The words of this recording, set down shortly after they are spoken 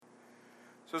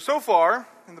So far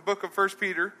in the book of 1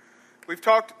 Peter, we've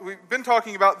been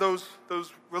talking about those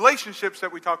relationships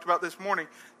that we talked about this morning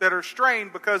that are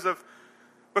strained because of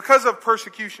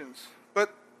persecutions.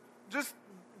 But just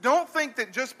don't think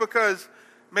that just because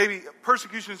maybe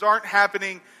persecutions aren't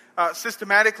happening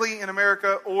systematically in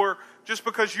America, or just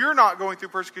because you're not going through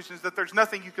persecutions, that there's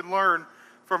nothing you can learn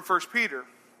from 1 Peter.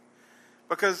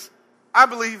 Because I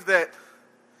believe that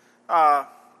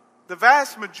the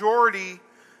vast majority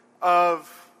of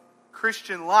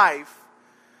Christian life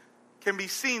can be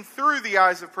seen through the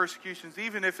eyes of persecutions,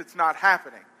 even if it's not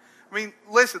happening. I mean,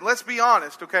 listen, let's be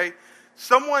honest, okay?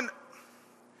 Someone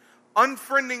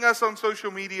unfriending us on social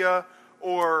media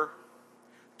or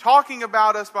talking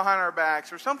about us behind our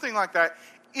backs or something like that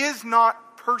is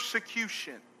not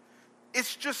persecution.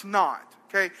 It's just not,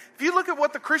 okay? If you look at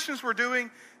what the Christians were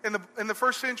doing in the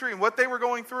first century and what they were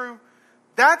going through,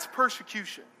 that's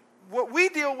persecution. What we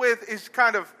deal with is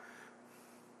kind of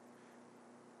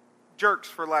jerks,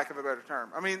 for lack of a better term.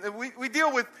 I mean, we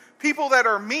deal with people that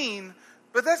are mean,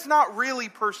 but that's not really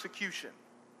persecution.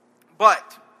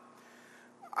 But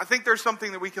I think there's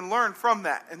something that we can learn from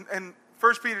that. And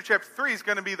 1 Peter chapter 3 is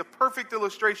going to be the perfect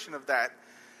illustration of that.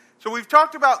 So we've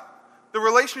talked about the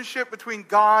relationship between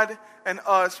God and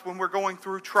us when we're going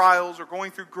through trials or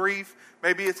going through grief.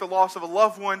 Maybe it's a loss of a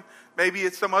loved one. Maybe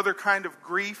it's some other kind of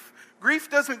grief. Grief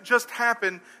doesn't just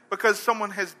happen because someone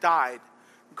has died.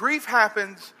 Grief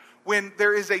happens when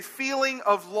there is a feeling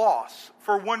of loss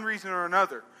for one reason or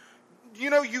another. You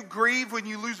know, you grieve when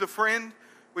you lose a friend.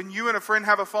 When you and a friend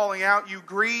have a falling out, you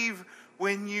grieve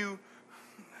when you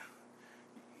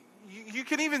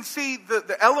can even see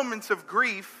the elements of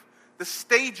grief, the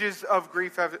stages of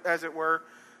grief, as it were,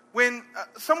 when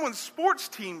someone's sports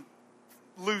team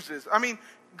loses. I mean,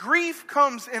 grief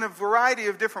comes in a variety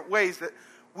of different ways that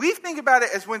we think about it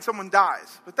as when someone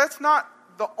dies. But that's not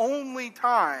the only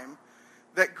time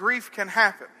that grief can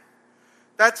happen.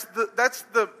 That's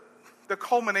the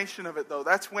culmination of it, though.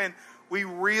 That's when we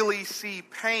really see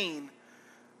pain.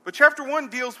 But chapter 1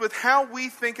 deals with how we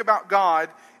think about God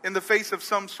in the face of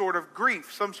some sort of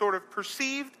grief, some sort of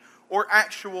perceived or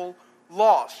actual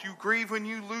loss. You grieve when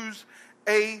you lose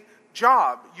a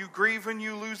job. You grieve when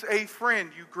you lose a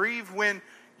friend. You grieve when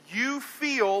you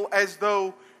feel as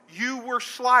though you were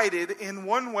slighted in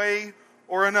one way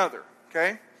or another.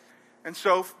 Okay? And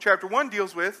so chapter 1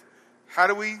 deals with how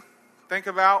do we think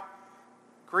about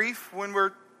grief when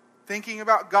we're thinking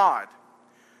about God.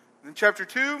 And chapter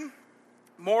 2,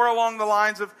 more along the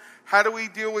lines of how do we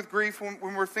deal with grief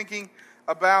when we're thinking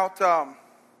about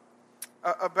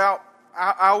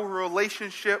our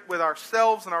relationship with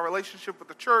ourselves and our relationship with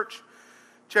the church.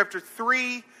 Chapter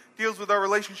 3 deals with our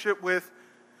relationship with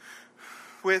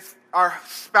our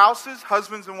spouses,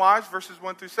 husbands and wives, verses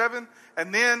 1 through 7.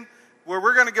 And then where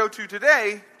we're going to go to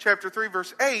today, chapter 3,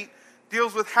 verse 8,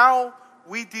 deals with how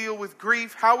we deal with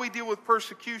grief, how we deal with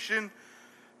persecution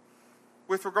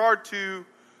with regard to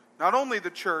not only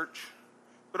the church,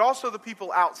 but also the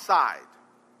people outside.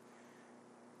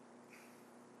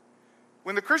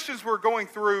 When the Christians were going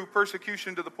through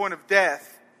persecution to the point of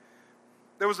death,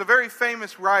 there was a very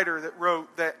famous writer that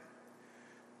wrote that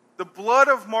the blood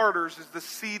of martyrs is the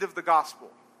seed of the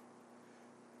gospel.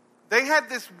 They had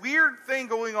this weird thing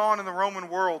going on in the Roman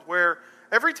world where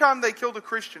every time they killed a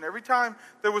Christian, every time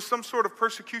there was some sort of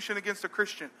persecution against a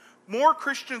Christian, more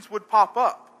Christians would pop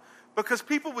up. Because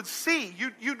people would see,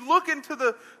 you'd look into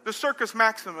the Circus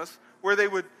Maximus, where they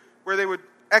would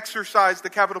exercise the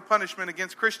capital punishment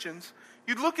against Christians.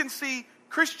 You'd look and see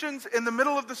Christians in the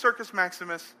middle of the Circus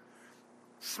Maximus,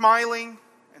 smiling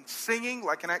and singing,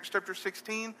 like in Acts chapter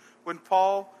 16, when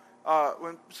the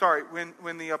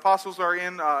apostles are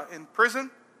in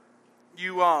prison.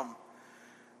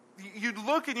 You'd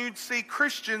look and you'd see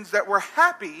Christians that were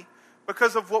happy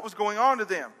because of what was going on to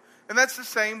them. And that's the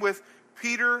same with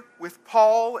Peter, with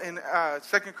Paul in 2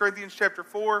 Corinthians chapter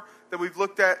 4 that we've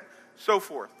looked at, so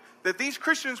forth. That these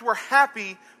Christians were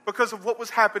happy because of what was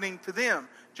happening to them.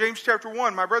 James chapter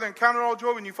 1, my brethren, count it all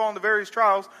joy when you fall into various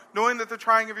trials, knowing that the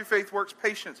trying of your faith works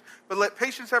patience. But let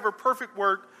patience have her perfect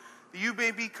work, that you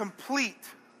may be complete,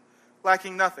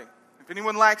 lacking nothing. If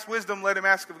anyone lacks wisdom, let him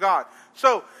ask of God.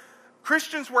 So,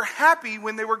 Christians were happy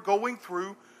when they were going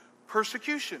through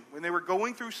persecution, when they were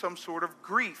going through some sort of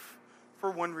grief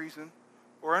for one reason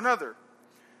or another.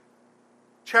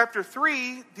 Chapter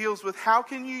 3 deals with how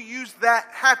can you use that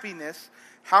happiness,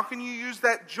 how can you use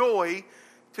that joy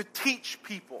to teach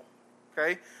people.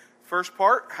 Okay? First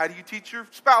part, how do you teach your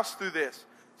spouse through this?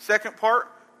 Second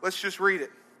part, let's just read it.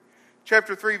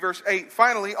 Chapter 3, verse 8.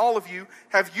 Finally, all of you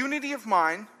have unity of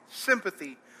mind,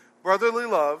 sympathy, brotherly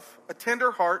love, a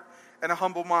tender heart, and a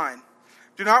humble mind.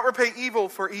 Do not repay evil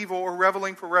for evil or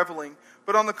reveling for reveling,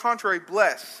 but on the contrary,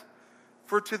 bless.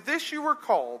 For to this you were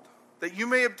called, that you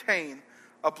may obtain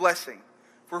a blessing.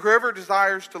 For whoever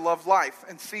desires to love life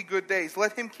and see good days,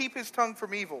 let him keep his tongue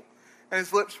from evil and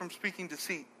his lips from speaking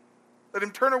deceit. Let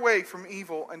him turn away from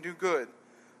evil and do good.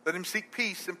 Let him seek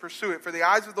peace and pursue it. For the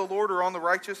eyes of the Lord are on the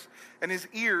righteous, and his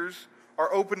ears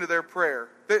are open to their prayer.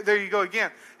 There you go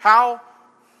again. How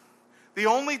the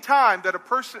only time that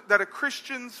a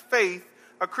Christian's faith,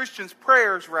 a Christian's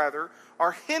prayers rather,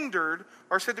 are hindered,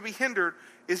 are said to be hindered,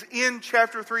 is in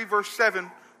chapter 3, verse 7,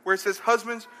 where it says,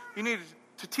 husbands, you need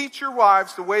to teach your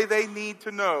wives the way they need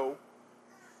to know.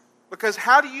 Because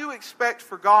how do you expect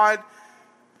for God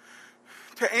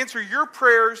to answer your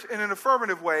prayers in an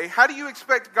affirmative way? How do you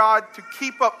expect God to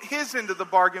keep up his end of the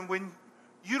bargain when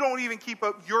you don't even keep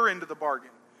up your end of the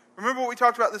bargain? Remember what we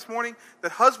talked about this morning?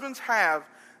 That husbands have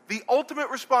the ultimate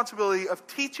responsibility of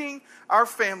teaching our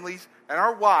families and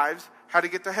our wives how to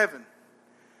get to heaven.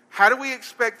 How do we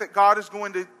expect that God is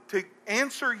going to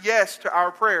answer yes to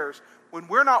our prayers when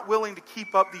we're not willing to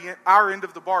keep up our end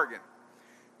of the bargain?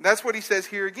 And that's what he says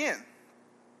here again.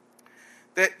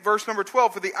 That verse number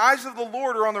 12, for the eyes of the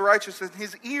Lord are on the righteous, and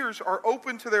his ears are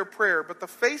open to their prayer, but the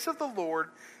face of the Lord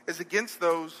is against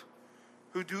those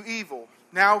who do evil.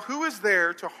 Now who is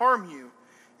there to harm you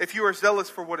if you are zealous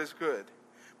for what is good?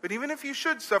 But even if you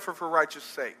should suffer for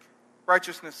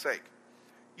righteousness' sake,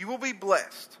 you will be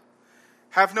blessed.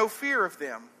 Have no fear of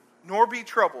them, nor be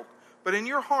troubled. But in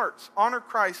your hearts, honor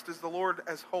Christ the Lord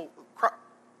as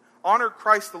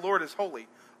holy,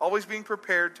 always being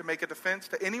prepared to make a defense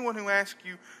to anyone who asks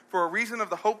you for a reason of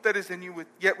the hope that is in you,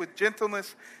 yet with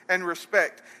gentleness and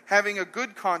respect, having a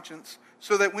good conscience,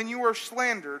 so that when you are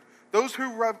slandered, those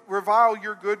who revile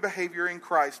your good behavior in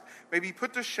Christ may be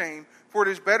put to shame. For it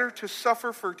is better to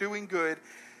suffer for doing good,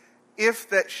 if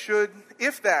that should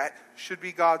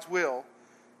be God's will,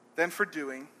 than for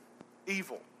doing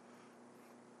evil.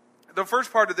 The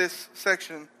first part of this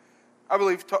section, I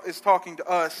believe, is talking to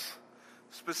us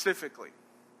specifically.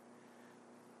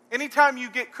 Anytime you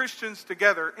get Christians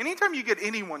together, anytime you get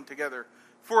anyone together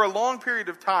for a long period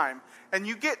of time, and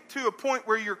you get to a point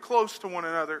where you're close to one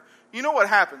another, you know what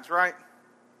happens, right?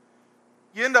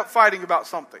 You end up fighting about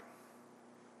something.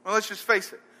 Well, let's just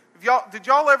face it. Did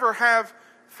y'all ever have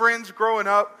friends growing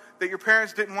up that your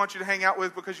parents didn't want you to hang out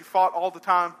with because you fought all the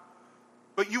time?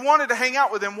 But you wanted to hang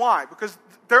out with them. Why? Because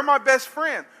they're my best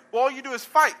friend. Well, all you do is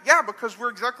fight. Yeah, because we're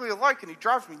exactly alike and he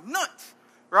drives me nuts.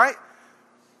 Right?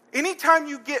 Anytime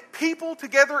you get people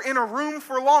together in a room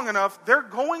for long enough, they're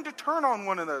going to turn on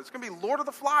one another. It's going to be Lord of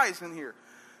the Flies in here.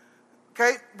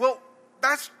 Okay? Well,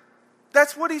 that's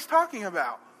what he's talking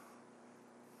about.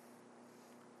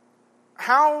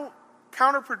 How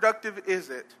counterproductive is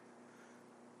it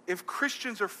if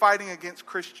Christians are fighting against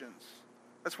Christians?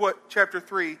 That's what chapter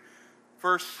 3,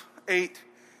 verse 8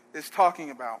 is talking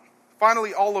about.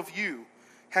 Finally, all of you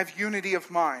have unity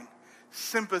of mind,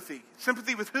 sympathy.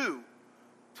 Sympathy with who?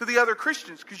 To the other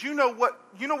Christians, because you know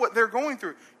what they're going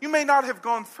through. You may not have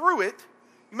gone through it.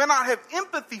 You may not have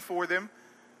empathy for them,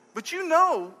 but you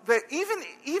know that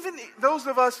even those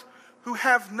of us who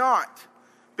have not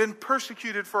been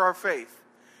persecuted for our faith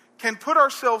can put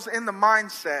ourselves in the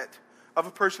mindset of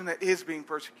a person that is being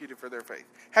persecuted for their faith.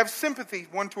 Have sympathy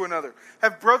one to another.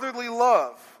 Have brotherly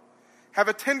love. Have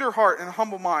a tender heart and a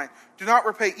humble mind. Do not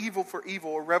repay evil for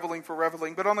evil or reveling for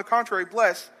reveling, but on the contrary,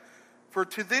 bless. For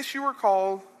to this you are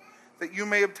called, that you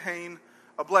may obtain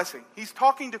a blessing. He's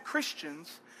talking to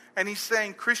Christians, and he's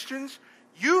saying, Christians,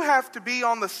 you have to be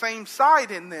on the same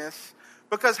side in this,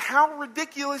 because how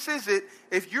ridiculous is it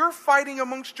if you're fighting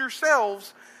amongst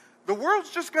yourselves, the world's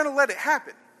just going to let it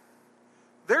happen.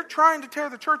 They're trying to tear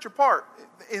the church apart.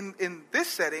 In this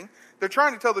setting, they're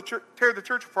trying to tear the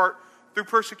church apart through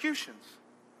persecutions.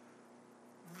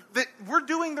 That we're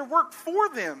doing their work for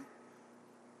them.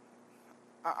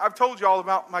 I've told you all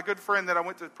about my good friend that I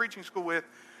went to preaching school with,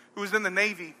 who was in the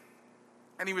Navy,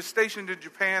 and he was stationed in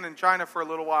Japan and China for a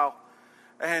little while.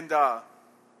 And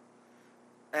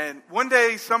one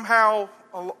day, somehow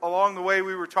along the way,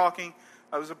 we were talking.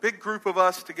 It was a big group of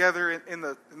us together in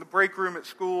the break room at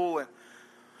school, and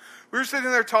we were sitting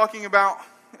there talking about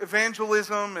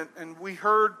evangelism, and we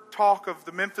heard talk of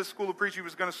the Memphis School of Preaching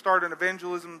was going to start an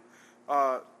evangelism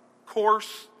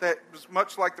course that was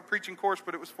much like the preaching course,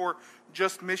 but it was for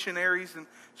just missionaries. And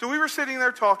so we were sitting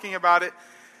there talking about it,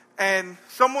 and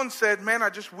someone said, man, I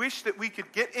just wish that we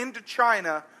could get into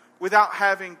China without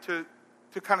having to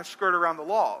kind of skirt around the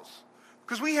laws.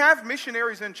 Because we have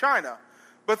missionaries in China,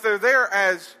 but they're there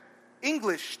as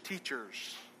English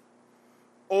teachers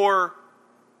or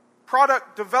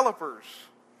product developers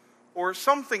or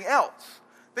something else.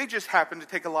 They just happen to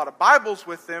take a lot of Bibles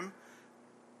with them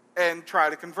and try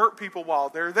to convert people while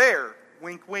they're there.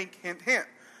 Wink, wink, hint, hint.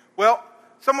 Well,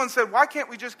 someone said, why can't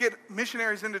we just get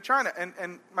missionaries into China?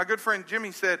 And my good friend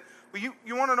Jimmy said, well,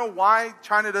 you want to know why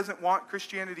China doesn't want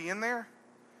Christianity in there?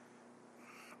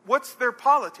 What's their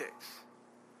politics?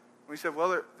 We said,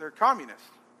 well, they're communists.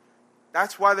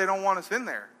 That's why they don't want us in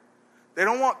there. They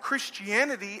don't want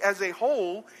Christianity as a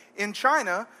whole in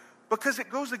China because it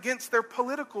goes against their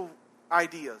political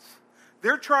ideas.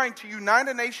 They're trying to unite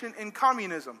a nation in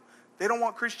communism. They don't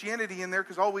want Christianity in there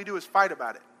because all we do is fight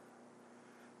about it.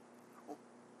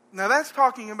 Now that's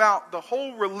talking about the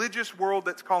whole religious world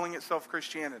that's calling itself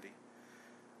Christianity.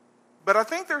 But I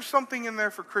think there's something in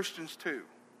there for Christians too.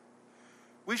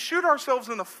 We shoot ourselves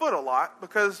in the foot a lot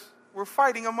because we're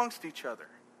fighting amongst each other.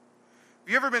 Have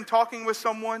you ever been talking with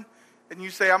someone and you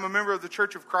say, I'm a member of the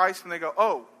Church of Christ, and they go,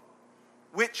 oh,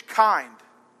 which kind?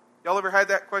 Y'all ever had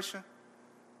that question?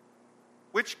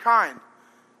 Which kind?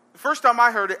 The first time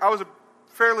I heard it, I was a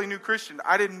fairly new Christian.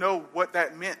 I didn't know what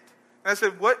that meant. And I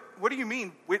said, what do you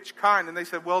mean, which kind? And they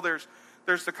said, well, there's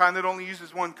the kind that only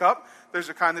uses one cup. There's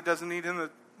the kind that doesn't eat in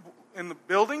the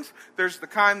buildings. There's the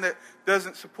kind that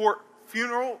doesn't support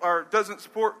funeral or doesn't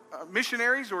support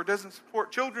missionaries or doesn't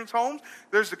support children's homes.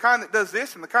 There's the kind that does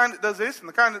this and the kind that does this and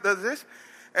the kind that does this.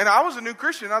 And I was a new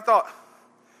Christian. I thought,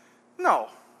 no,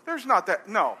 there's not that.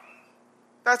 No,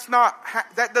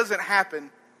 that doesn't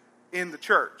happen in the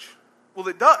church. Well,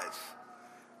 it does.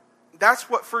 That's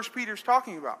what 1 Peter's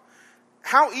talking about.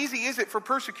 How easy is it for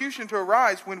persecution to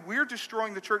arise when we're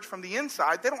destroying the church from the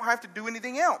inside? They don't have to do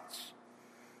anything else.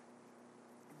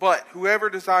 But whoever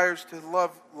desires to love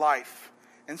life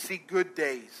and see good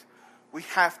days, we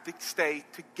have to stay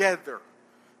together.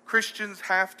 Christians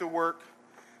have to work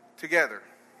together.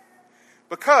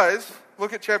 Because,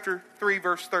 look at chapter 3,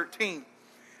 verse 13.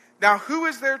 Now, who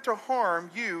is there to harm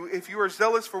you if you are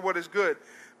zealous for what is good?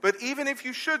 But even if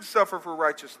you should suffer for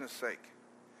righteousness' sake,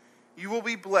 you will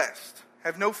be blessed.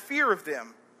 Have no fear of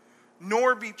them,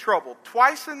 nor be troubled.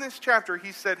 Twice in this chapter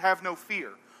he said, have no fear.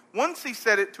 Once he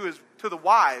said it to the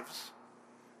wives,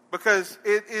 because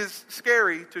it is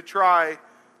scary to try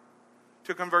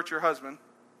to convert your husband.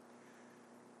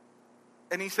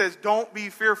 And he says, don't be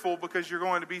fearful because you're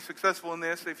going to be successful in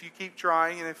this if you keep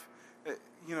trying and if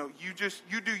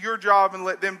you do your job and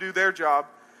let them do their job.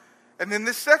 And then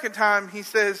this second time he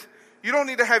says, you don't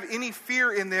need to have any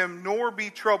fear in them nor be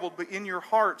troubled, but in your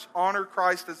hearts honor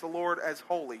Christ as the Lord as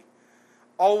holy,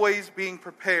 always being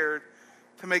prepared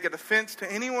to make a defense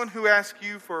to anyone who asks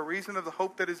you for a reason of the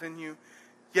hope that is in you,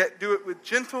 yet do it with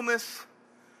gentleness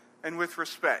and with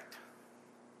respect.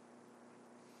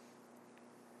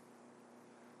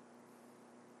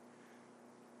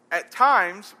 At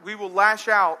times, we will lash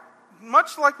out,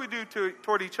 much like we do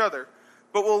toward each other,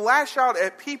 but we'll lash out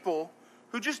at people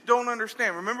who just don't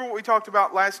understand. Remember what we talked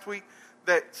about last week?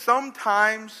 That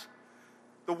sometimes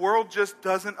the world just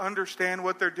doesn't understand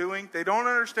what they're doing. They don't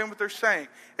understand what they're saying.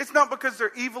 It's not because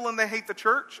they're evil and they hate the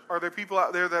church. Are there people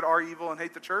out there that are evil and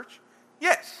hate the church?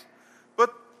 Yes.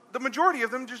 But the majority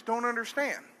of them just don't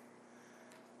understand.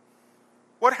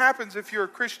 What happens if you're a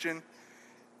Christian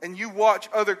and you watch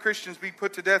other Christians be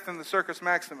put to death in the Circus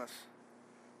Maximus?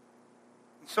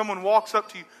 And someone walks up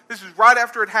to you. This is right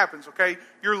after it happens, okay?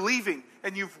 You're leaving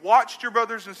and you've watched your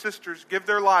brothers and sisters give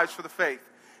their lives for the faith.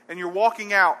 And you're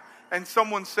walking out and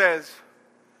someone says,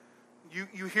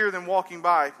 you hear them walking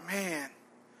by, man,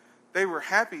 they were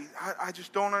happy. I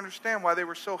just don't understand why they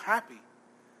were so happy.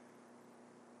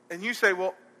 And you say,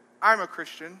 well, I'm a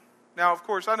Christian. Now, of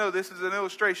course, I know this is an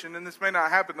illustration, and this may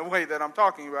not happen the way that I'm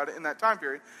talking about it in that time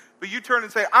period. But you turn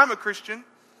and say, I'm a Christian.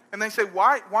 And they say,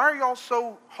 why are y'all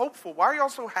so hopeful? Why are y'all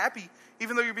so happy,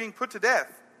 even though you're being put to death?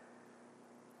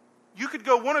 You could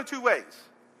go one of two ways.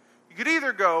 You could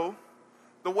either go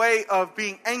the way of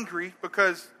being angry,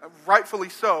 because rightfully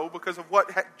so, because of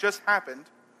what just happened.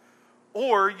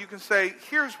 Or you can say,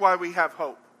 here's why we have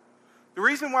hope. The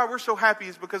reason why we're so happy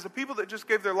is because the people that just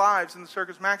gave their lives in the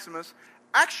Circus Maximus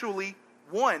actually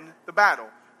won the battle.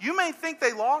 You may think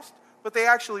they lost, but they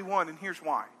actually won, and here's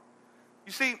why.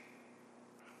 You see,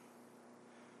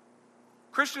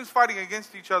 Christians fighting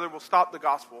against each other will stop the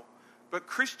gospel, but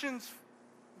Christians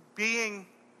being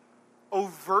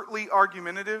overtly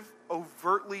argumentative,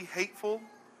 overtly hateful,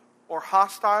 or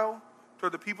hostile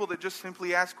toward the people that just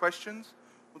simply ask questions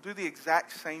will do the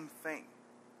exact same thing.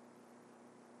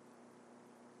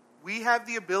 We have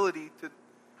the ability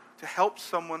to help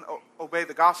someone obey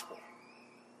the gospel.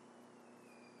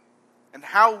 And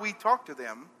how we talk to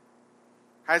them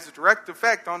has a direct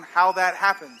effect on how that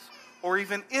happens, or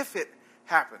even if it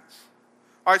happens.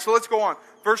 All right, so let's go on.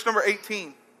 Verse number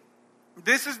 18.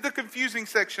 This is the confusing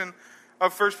section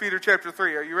of 1 Peter chapter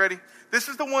 3. Are you ready? This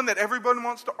is the one that everyone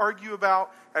wants to argue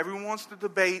about, everyone wants to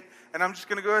debate, and I'm just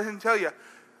going to go ahead and tell you,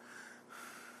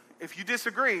 if you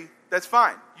disagree, that's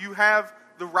fine. You have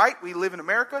the right. We live in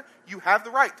America. You have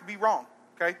the right to be wrong.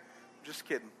 Okay? I'm just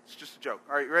kidding. It's just a joke.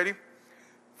 All right, you ready?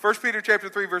 1 Peter chapter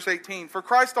 3, verse 18. For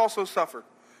Christ also suffered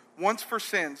once for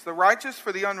sins, the righteous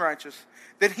for the unrighteous,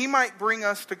 that he might bring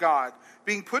us to God,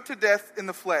 being put to death in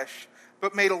the flesh,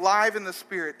 but made alive in the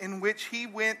Spirit, in which he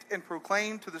went and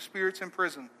proclaimed to the spirits in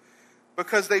prison,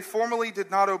 because they formerly did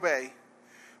not obey,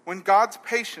 when God's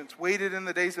patience waited in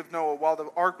the days of Noah while the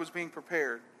ark was being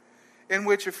prepared, in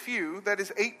which a few, that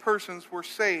is 8 persons,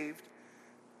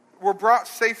 were brought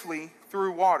safely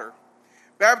through water.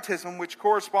 Baptism, which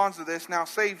corresponds to this, now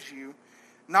saves you,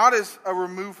 not as a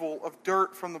removal of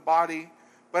dirt from the body,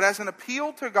 but as an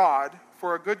appeal to God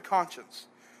for a good conscience,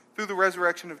 through the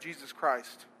resurrection of Jesus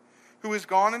Christ, who is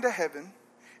gone into heaven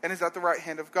and is at the right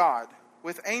hand of God,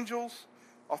 with angels,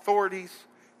 authorities,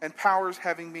 and powers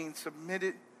having been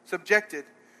subjected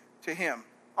to him.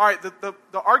 All right, the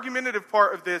argumentative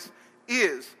part of this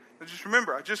is, and just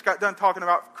remember, I just got done talking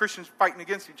about Christians fighting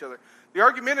against each other. The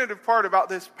argumentative part about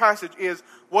this passage is,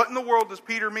 what in the world does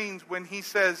Peter mean when he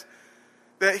says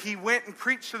that he went and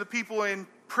preached to the people in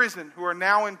prison who are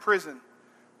now in prison?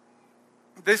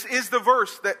 This is the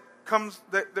verse that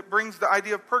brings the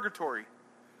idea of purgatory.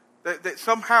 That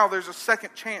somehow there's a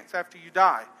second chance after you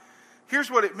die. Here's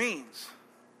what it means.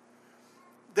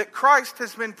 That Christ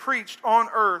has been preached on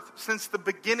earth since the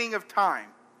beginning of time.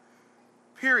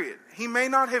 Period. He may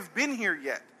not have been here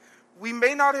yet. We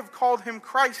may not have called him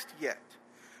Christ yet.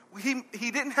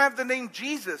 He didn't have the name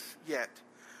Jesus yet.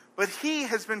 But he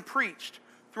has been preached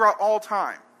throughout all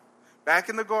time. Back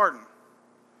in the garden.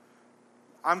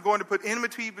 I'm going to put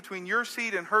enmity between your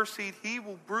seed and her seed. He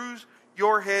will bruise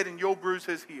your head and you'll bruise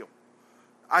his heel.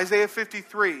 Isaiah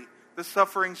 53, the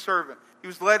suffering servant. He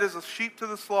was led as a sheep to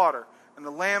the slaughter, and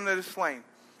the lamb that is slain.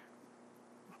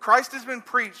 Christ has been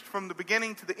preached from the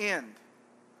beginning to the end.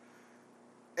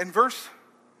 And verse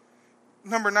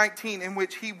number 19, in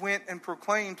which he went and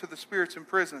proclaimed to the spirits in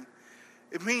prison,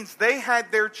 it means they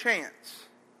had their chance.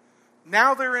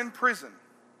 Now they're in prison,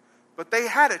 but they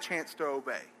had a chance to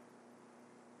obey.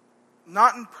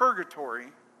 Not in purgatory.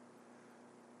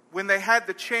 When they had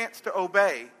the chance to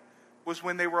obey was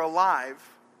when they were alive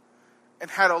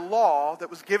and had a law that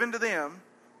was given to them,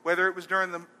 whether it was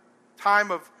during the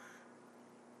time of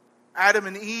Adam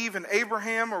and Eve and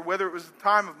Abraham, or whether it was the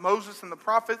time of Moses and the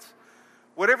prophets.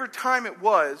 Whatever time it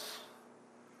was,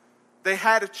 they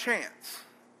had a chance.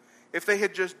 If they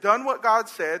had just done what God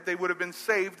said, they would have been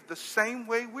saved the same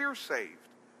way we're saved.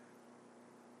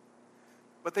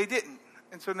 But they didn't,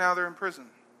 and so now they're in prison.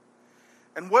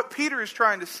 And what Peter is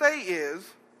trying to say is,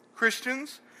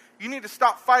 Christians, you need to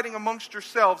stop fighting amongst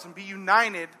yourselves and be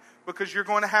united, because you're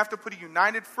going to have to put a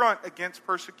united front against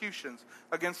persecutions,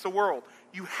 against the world.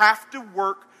 You have to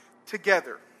work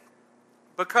together.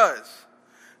 Because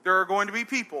there are going to be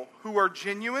people who are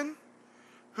genuine,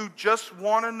 who just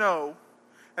want to know,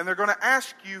 and they're going to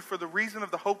ask you for the reason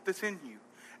of the hope that's in you.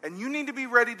 And you need to be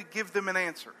ready to give them an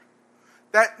answer.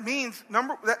 That means,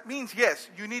 yes,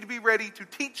 you need to be ready to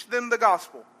teach them the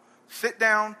gospel. Sit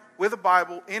down with a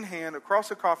Bible in hand across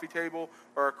a coffee table,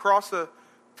 or across a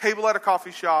table at a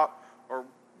coffee shop, or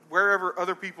wherever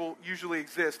other people usually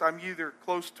exist. I'm either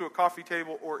close to a coffee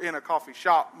table or in a coffee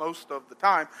shop most of the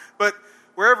time. But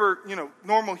wherever,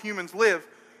 normal humans live,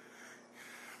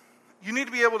 you need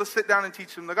to be able to sit down and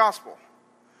teach them the gospel.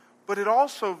 But it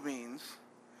also means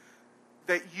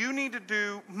that you need to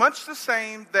do much the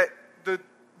same that the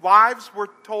wives were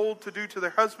told to do to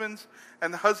their husbands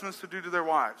and the husbands to do to their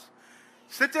wives.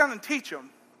 Sit down and teach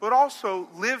them, but also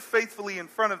live faithfully in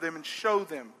front of them and show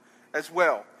them as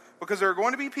well. Because there are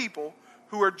going to be people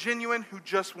who are genuine, who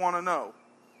just want to know.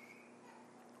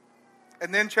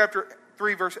 And then chapter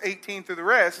 3, verse 18 through the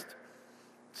rest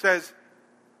says,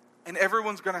 and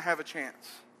everyone's going to have a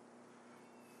chance.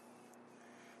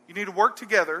 You need to work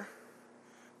together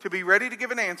to be ready to give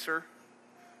an answer,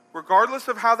 regardless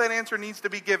of how that answer needs to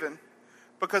be given,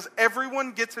 because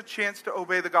everyone gets a chance to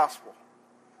obey the gospel.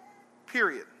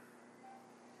 Period.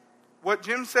 What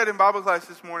Jim said in Bible class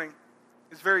this morning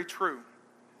is very true.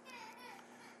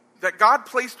 That God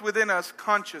placed within us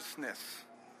consciousness,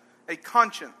 a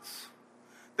conscience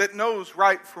that knows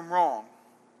right from wrong.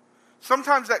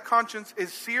 Sometimes that conscience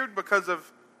is seared because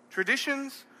of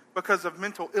traditions, because of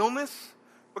mental illness,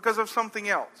 because of something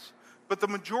else. But the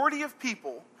majority of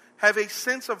people have a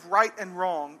sense of right and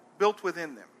wrong built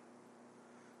within them.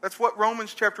 That's what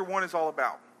Romans chapter 1 is all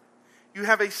about. You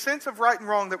have a sense of right and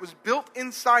wrong that was built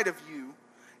inside of you,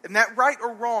 And that right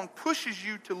or wrong pushes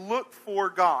you to look for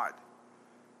God.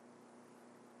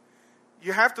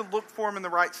 You have to look for him in the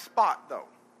right spot, though.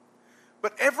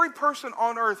 But every person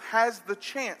on earth has the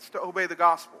chance to obey the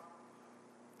gospel,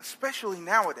 especially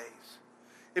nowadays.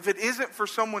 If it isn't for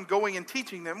someone going and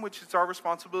teaching them, which it's our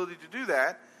responsibility to do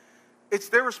that, it's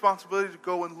their responsibility to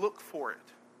go and look for it.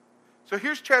 So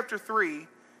here's chapter 3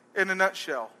 in a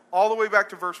nutshell, all the way back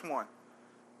to verse 1.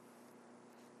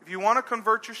 If you want to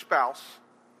convert your spouse,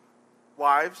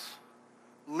 wives,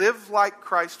 live like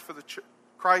Christ for the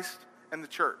Christ and the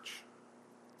church.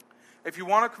 If you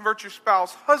want to convert your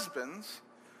spouse, husbands,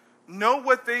 know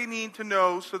what they need to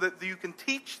know so that you can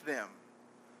teach them.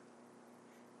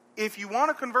 If you want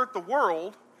to convert the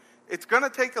world, it's going to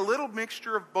take a little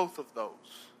mixture of both of those.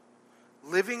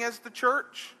 Living as the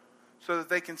church so that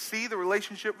they can see the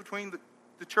relationship between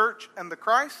the church and the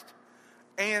Christ,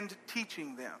 and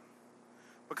teaching them.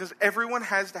 Because everyone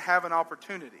has to have an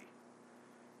opportunity.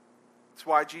 That's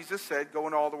why Jesus said, go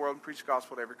into all the world and preach the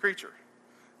gospel to every creature.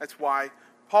 That's why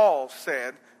Paul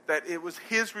said that it was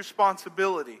his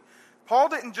responsibility. Paul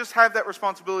didn't just have that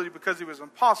responsibility because he was an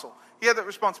apostle. He had that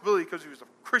responsibility because he was a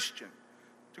Christian,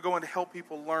 to go and help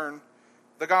people learn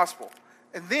the gospel.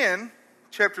 And then,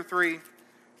 chapter 3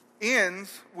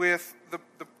 ends with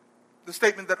the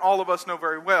statement that all of us know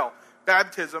very well.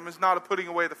 Baptism is not a putting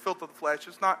away the filth of the flesh.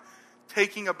 It's not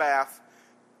taking a bath.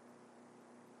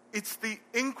 It's the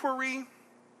inquiry,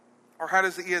 or how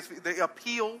does the ESV, the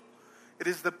appeal. It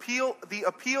is the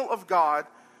appeal of God,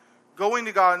 going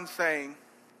to God and saying,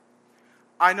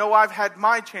 I know I've had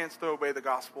my chance to obey the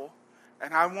gospel,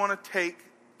 and I want to take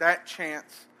that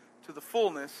chance to the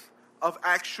fullness of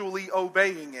actually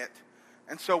obeying it.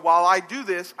 And so while I do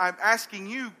this, I'm asking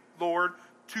you, Lord,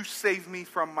 to save me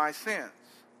from my sins.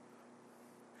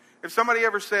 If somebody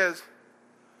ever says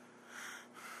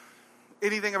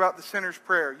anything about the sinner's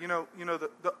prayer,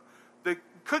 the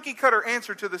cookie cutter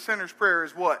answer to the sinner's prayer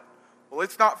is what? Well,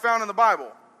 it's not found in the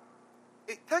Bible.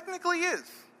 It technically is.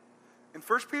 In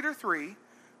 1 Peter 3,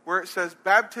 where it says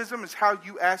baptism is how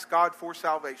you ask God for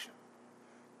salvation.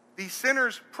 The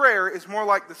sinner's prayer is more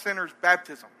like the sinner's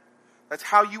baptism. That's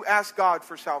how you ask God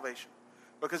for salvation.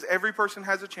 Because every person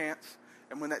has a chance,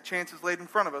 and when that chance is laid in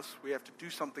front of us, we have to do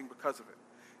something because of it.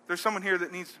 If there's someone here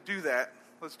that needs to do that,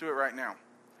 let's do it right now.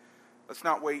 Let's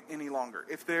not wait any longer.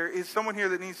 If there is someone here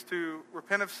that needs to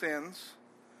repent of sins,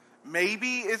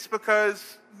 maybe it's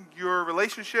because your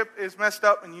relationship is messed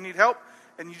up and you need help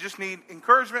and you just need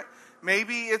encouragement.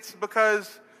 Maybe it's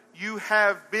because you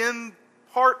have been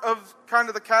part of kind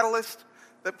of the catalyst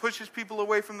that pushes people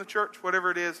away from the church.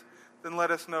 Whatever it is, then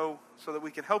let us know so that we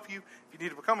can help you. If you need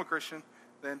to become a Christian,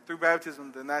 then through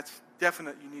baptism, then that's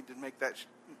definite. You need to make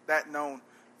that known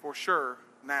for sure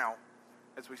now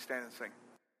as we stand and sing.